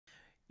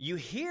You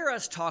hear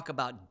us talk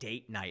about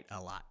date night a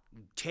lot.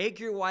 Take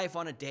your wife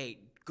on a date.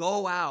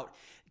 Go out.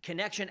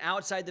 Connection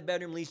outside the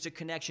bedroom leads to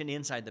connection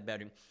inside the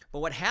bedroom. But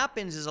what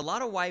happens is a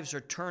lot of wives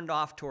are turned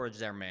off towards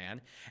their man.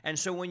 And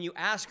so when you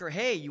ask her,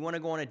 hey, you want to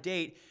go on a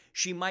date?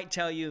 She might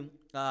tell you,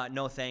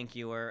 no, thank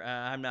you, or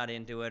I'm not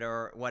into it,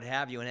 or what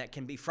have you. And that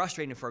can be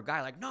frustrating for a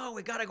guy like, no,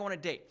 we got to go on a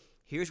date.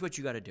 Here's what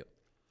you got to do.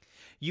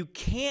 You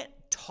can't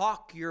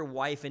talk your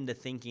wife into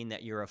thinking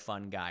that you're a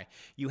fun guy.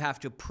 You have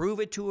to prove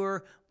it to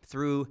her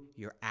through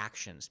your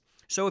actions.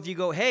 So if you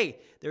go, hey,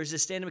 there's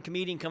this stand-up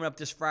comedian coming up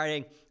this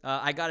Friday.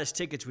 I got his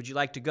tickets. Would you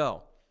like to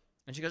go?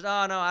 And she goes,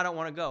 oh, no, I don't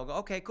want to go. I go,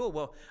 okay, cool.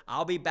 Well,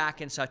 I'll be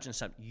back in such and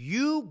such.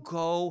 You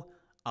go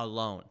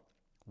alone.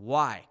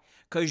 Why?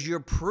 Because you're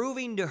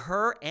proving to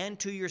her and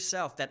to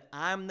yourself that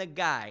I'm the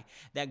guy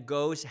that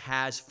goes,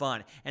 has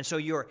fun. And so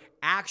your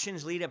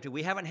actions lead up to,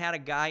 we haven't had a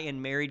guy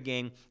in Married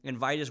Game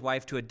invite his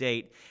wife to a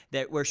date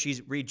where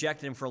she's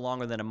rejected him for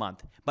longer than a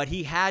month. But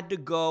he had to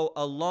go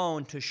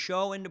alone to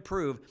show and to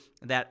prove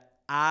that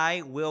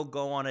I will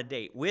go on a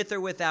date. With or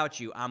without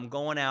you, I'm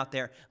going out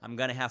there. I'm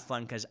going to have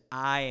fun because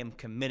I am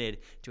committed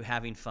to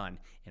having fun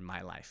in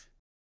my life.